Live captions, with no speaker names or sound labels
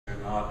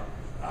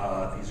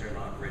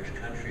not rich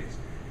countries.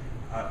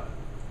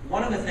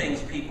 One of the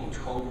things people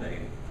told me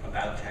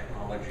about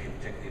technology, and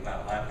particularly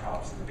about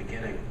laptops in the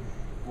beginning,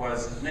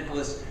 was,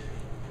 Nicholas,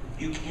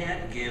 you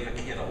can't give a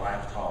kid a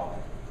laptop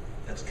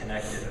that's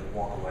connected and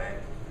walk away.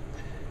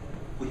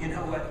 Well, you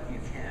know what? You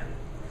can.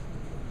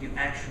 You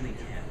actually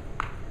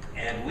can.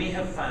 And we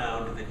have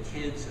found that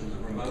kids in the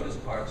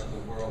remotest parts of the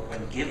world,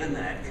 when given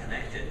that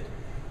connected,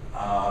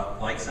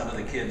 like some of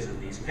the kids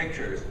in these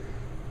pictures,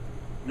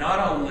 not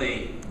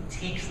only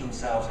teach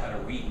themselves how to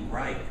read and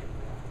write,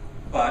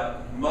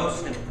 but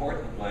most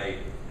importantly,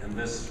 and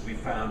this we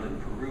found in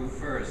Peru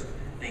first,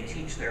 they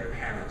teach their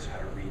parents how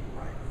to read and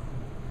write.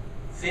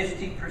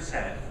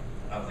 50%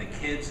 of the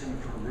kids in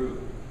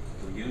Peru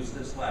who use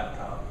this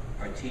laptop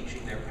are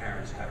teaching their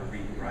parents how to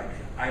read and write.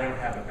 I don't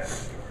have a better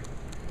story.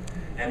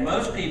 And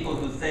most people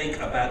who think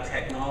about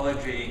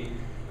technology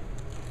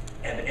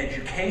and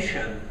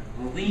education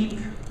leap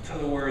to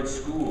the word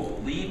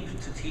school, leap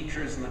to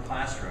teachers in the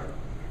classroom.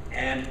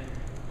 And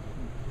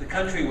the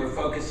country we're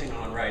focusing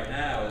on right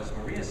now, as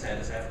Maria said,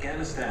 is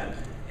Afghanistan.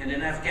 And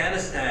in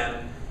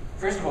Afghanistan,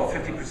 first of all,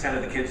 50%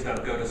 of the kids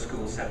don't go to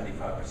school,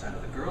 75%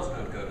 of the girls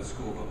don't go to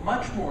school, but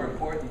much more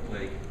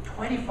importantly,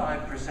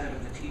 25%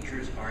 of the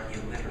teachers are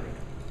illiterate.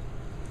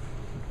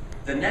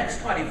 The next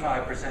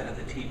 25% of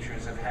the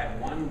teachers have had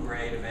one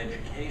grade of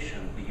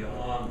education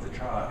beyond the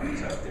child.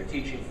 So if they're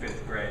teaching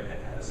 5th grade,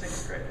 they've had a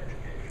 6th grade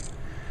education.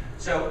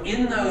 So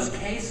in those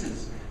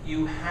cases,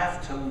 you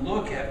have to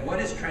look at what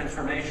is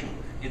transformational.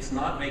 It's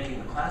not making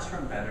the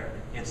classroom better.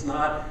 It's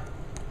not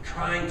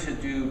trying to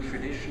do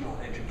traditional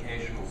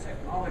educational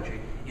technology.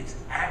 It's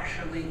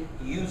actually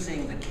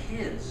using the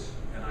kids,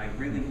 and I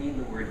really mean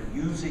the word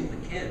using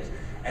the kids,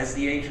 as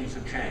the agents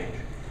of change.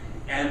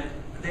 And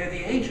they're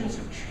the agents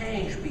of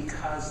change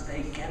because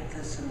they get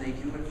this and they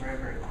do it very,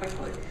 very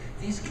quickly.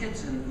 These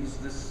kids,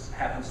 this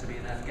happens to be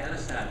in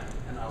Afghanistan,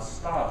 and I'll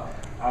stop.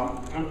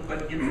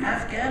 But in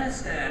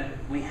Afghanistan,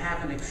 we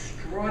have an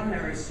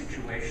extraordinary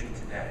situation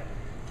today.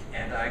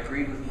 And I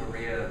agreed with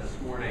Maria this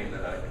morning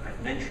that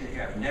I mentioned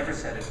here, I've never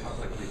said it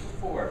publicly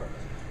before.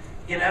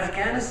 In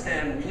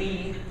Afghanistan,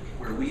 we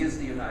as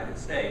the United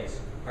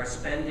States, are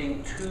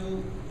spending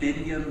 $2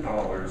 billion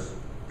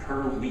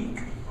per week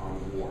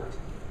on war.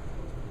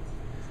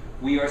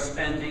 We are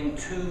spending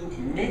 $2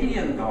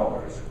 million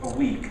a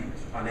week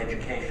on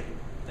education.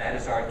 That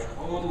is our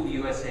total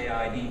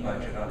USAID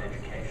budget on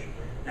education.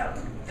 Now,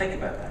 think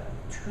about that.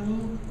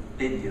 $2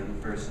 billion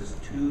versus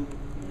 $2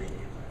 million.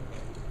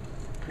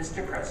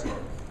 Mr. President,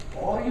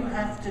 all you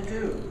have to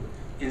do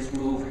is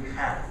move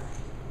half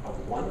of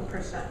 1%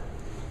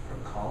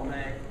 from column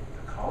A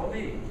to column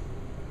B,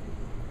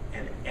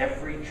 and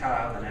every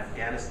child in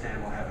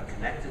Afghanistan will have a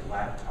connected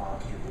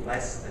laptop in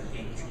less than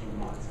 18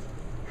 months.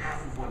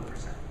 Half of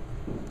 1%.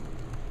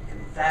 And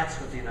that's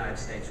what the United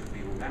States would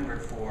be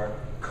remembered for.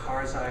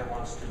 Karzai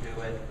wants to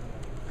do it.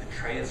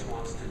 Petraeus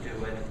wants to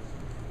do it.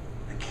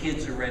 The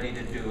kids are ready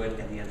to do it,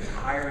 and the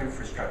entire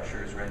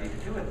infrastructure is ready to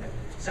do it.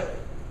 So,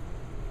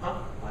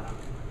 why not?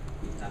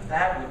 Now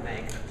that would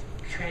make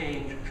a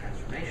change, a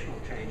transformational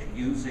change,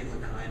 using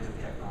the kind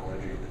of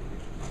technology that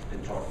we've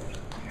been talking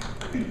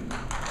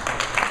about.